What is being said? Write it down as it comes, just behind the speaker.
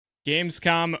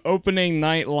Gamescom opening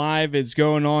night live is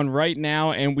going on right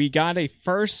now, and we got a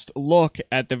first look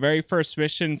at the very first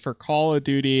mission for Call of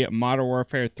Duty Modern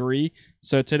Warfare 3.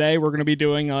 So today we're going to be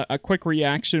doing a quick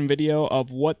reaction video of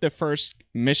what the first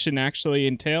mission actually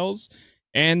entails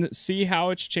and see how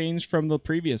it's changed from the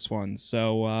previous one.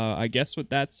 So I guess with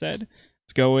that said,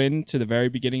 let's go into the very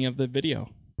beginning of the video.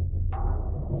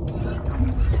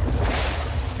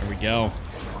 There we go.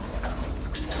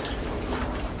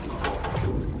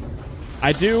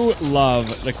 I do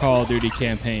love the Call of Duty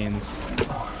campaigns.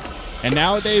 And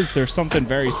nowadays, there's something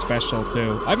very special,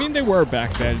 too. I mean, they were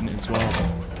back then as well.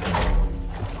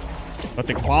 But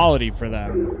the quality for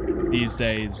them these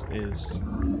days is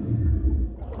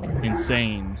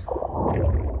insane.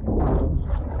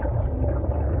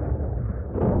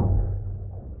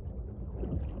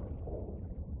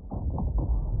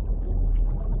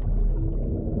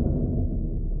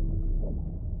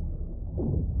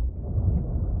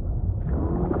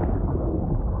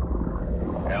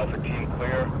 Alpha team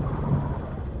clear.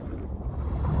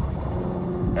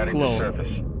 Heading to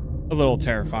surface. A little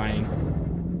terrifying.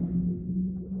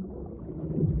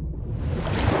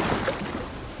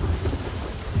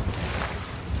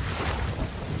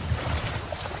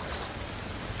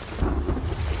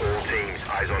 All teams,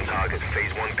 eyes on target.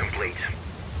 Phase 1 complete.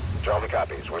 Charlie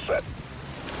copies. We're set.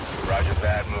 Roger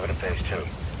that. Moving to phase 2.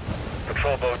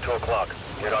 Patrol boat 2 o'clock.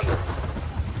 Get under.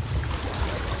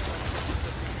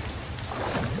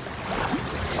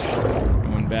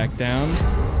 Going back down.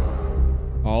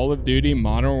 Call of Duty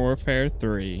Modern Warfare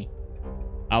 3.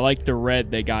 I like the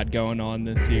red they got going on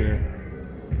this year,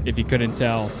 if you couldn't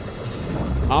tell.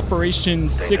 Operation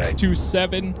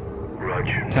 627,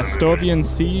 Custodian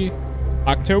C,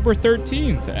 October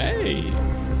 13th. Hey!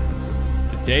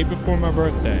 The day before my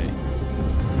birthday.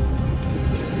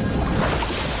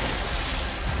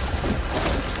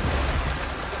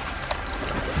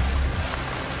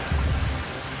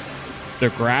 The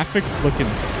graphics look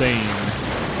insane.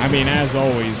 I mean, as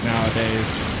always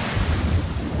nowadays.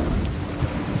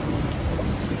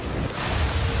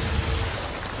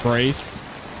 Brace.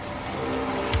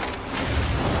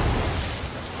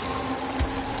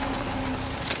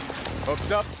 Hooks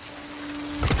up.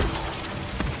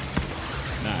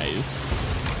 Nice.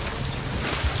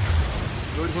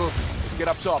 Good hook. Let's get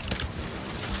up top.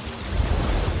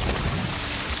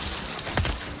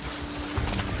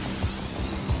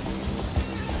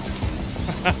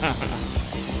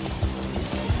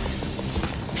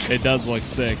 It does look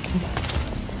sick.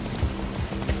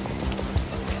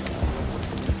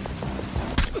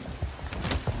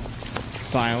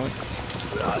 Silent.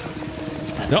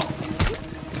 No.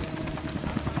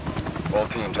 All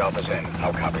teams, Alpha's in.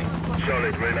 How copy?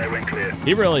 Solid. Relay went clear.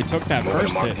 He really took that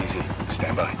first hit. Easy.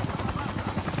 Stand by.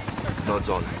 Nods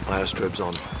on. Airstrip's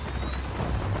on.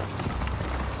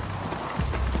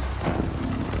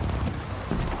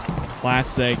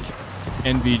 Classic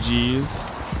NVGs.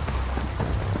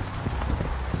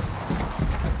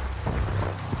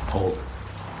 Hold.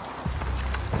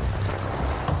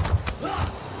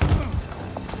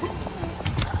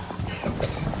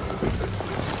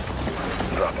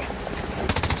 Drop him.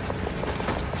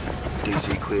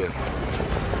 DC clear.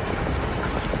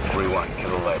 3-1. To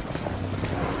the left.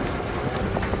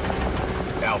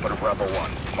 Alpha to Bravo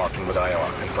 1. Marking with IR.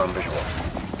 Confirm visual.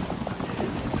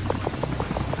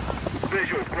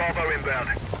 Visual. Bravo inbound.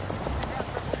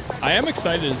 I am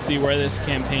excited to see where this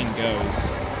campaign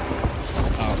goes.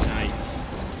 Oh, nice.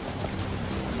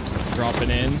 Drop it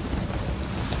in.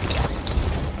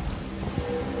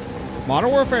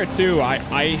 Modern Warfare 2, I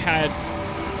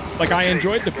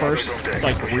enjoyed the first,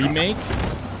 remake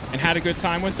and had a good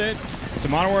time with it. So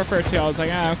Modern Warfare 2, I was like,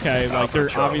 ah, okay, like, they're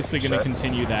obviously going to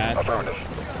continue that.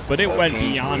 But it went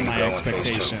beyond my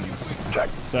expectations.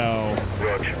 So,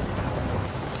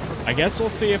 I guess we'll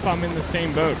see if I'm in the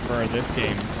same boat for this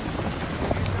game.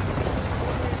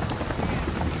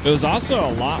 It was also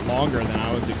a lot longer than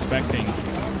I was expecting.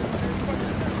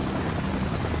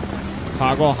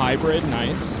 Toggle hybrid,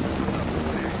 nice.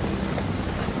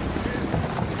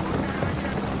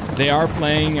 They are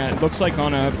playing, it looks like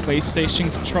on a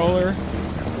PlayStation controller.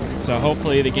 So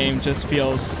hopefully the game just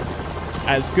feels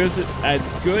as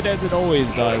good as it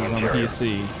always does on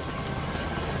PC.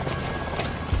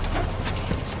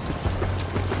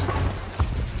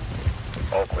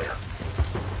 All clear.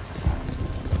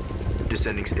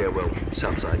 Descending stairwell,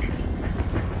 south side.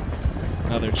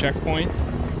 Another checkpoint.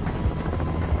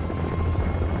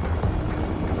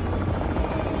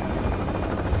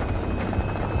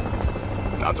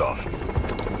 Nods off.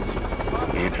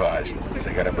 Be advised,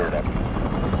 they got a bird up.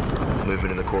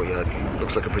 Movement in the courtyard.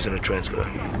 Looks like a prisoner transfer.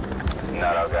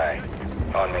 Not our guy.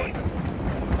 On me.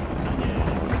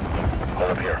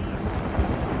 Hold up here.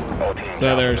 All teams So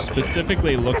out they're to the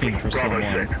specifically looking for Bravo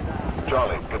someone. 6.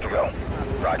 Charlie, good to go.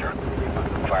 Roger.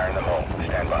 Fire in the hole.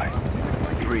 Stand by.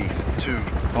 3, 2,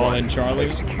 All in, Charlie.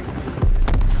 execute.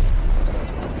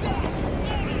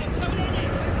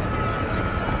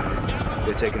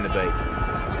 They're taking the bait.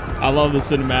 I love the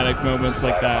cinematic moments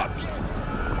like that.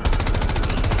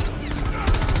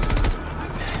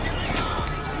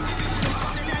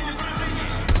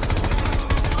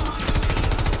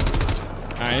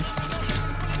 Nice.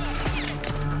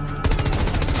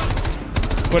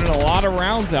 Putting a lot of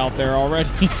rounds out there already.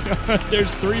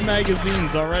 There's 3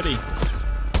 magazines already.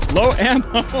 Low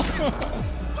ammo.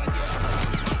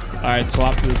 Alright,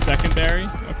 swap to the secondary.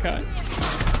 Okay.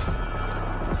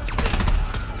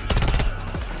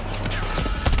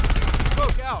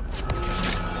 Smoke out.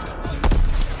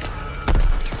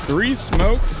 3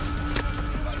 smokes.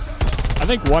 I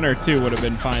think 1 or 2 would have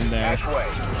been fine there. Hatchway.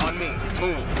 On me.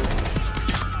 Move.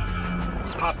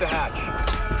 Pop the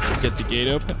hatch. Get the gate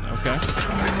open. Okay.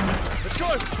 Let's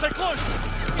go. Stay close.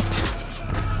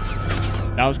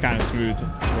 That was kind of smooth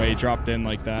the way he dropped in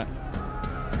like that.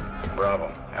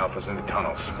 Bravo. Alpha's in the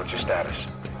tunnels. What's your status?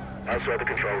 Outside the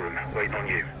control room. Waiting on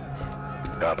you.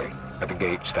 Copy. At the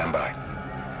gate. Stand by.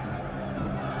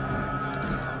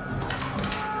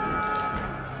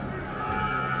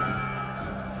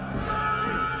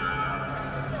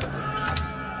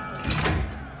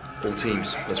 All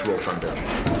teams, let's roll front down.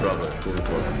 Bravo, pull the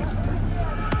plug.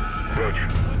 Roger.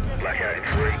 Blackout in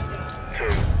 3, 2,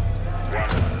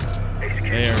 1.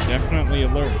 Execute. They are definitely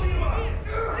alert.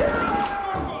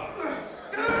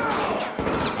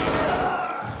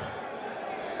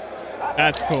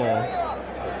 That's cool. All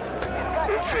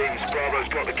teams, Bravo's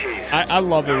got the keys. I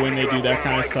love it when they do that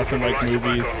kind of stuff in like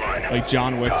movies, like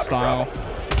John Wick style.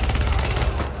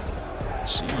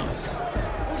 Jeez.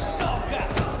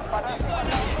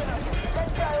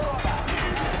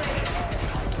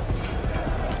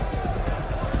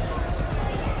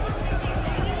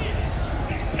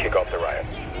 Kick off the riot.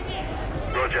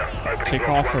 Roger. Opening Kick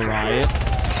block off a 1, 2, 3. riot.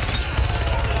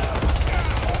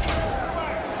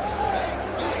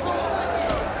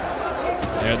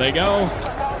 There they go.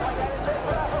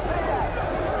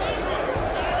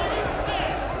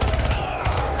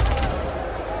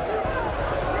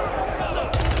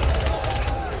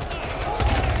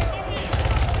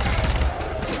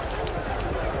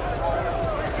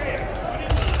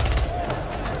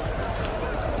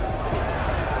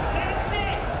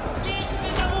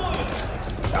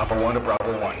 Alpha 1 to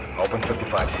Bravo 1. Open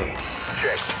 55C.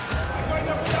 Check.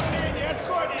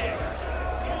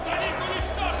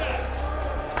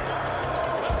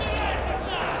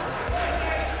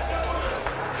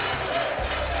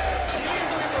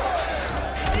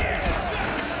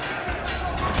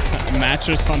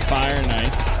 Mattress on fire,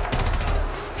 nice.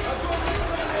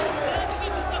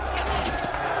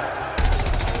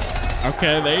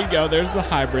 Okay, there you go. There's the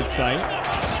hybrid site.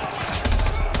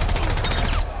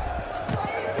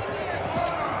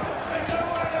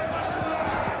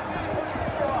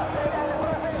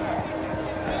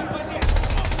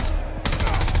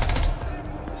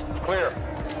 Clear.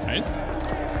 Nice.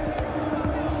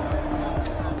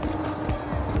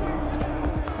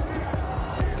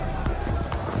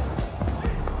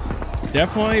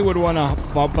 Definitely would want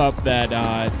to bump up that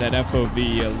that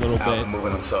FOV a little Alpha bit.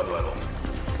 moving on sub-level.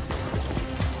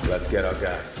 Let's get our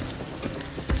guy.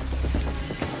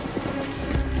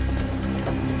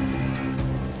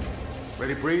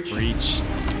 Ready, breach? Breach.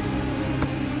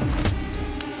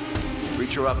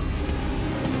 Breach her up.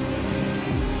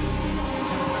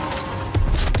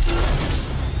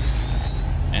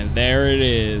 And there it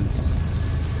is.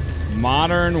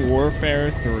 Modern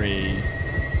Warfare 3.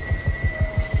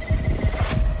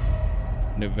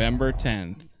 November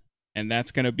 10th. And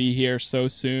that's going to be here so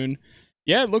soon.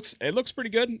 Yeah, it looks pretty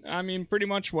good. I mean, pretty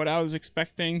much what I was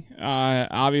expecting.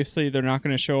 Obviously, they're not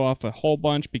going to show off a whole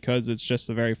bunch because it's just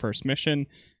the very first mission.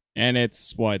 And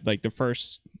it's, what, like the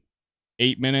first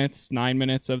 8 minutes, 9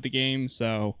 minutes of the game.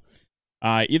 So,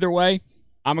 either way,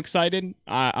 I'm excited.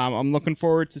 I'm looking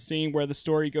forward to seeing where the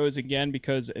story goes again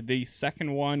because the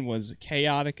second one was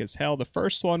chaotic as hell. The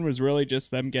first one was really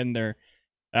just them getting their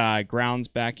grounds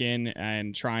back in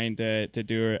and trying to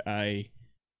do a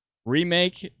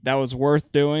remake that was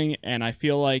worth doing, and I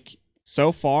feel like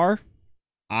so far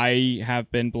I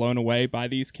have been blown away by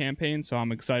these campaigns, so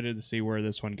I'm excited to see where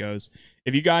this one goes.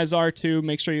 If you guys are too,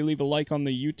 make sure you leave a like on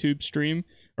the YouTube stream,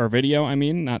 or video, I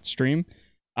mean, not stream.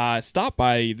 Stop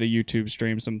by the YouTube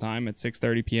stream sometime at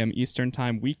 6:30 p.m. Eastern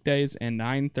Time weekdays and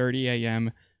 9:30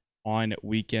 a.m. on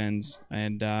weekends.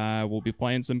 And we'll be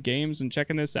playing some games and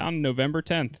checking this out on November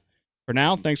 10th. For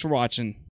now, thanks for watching.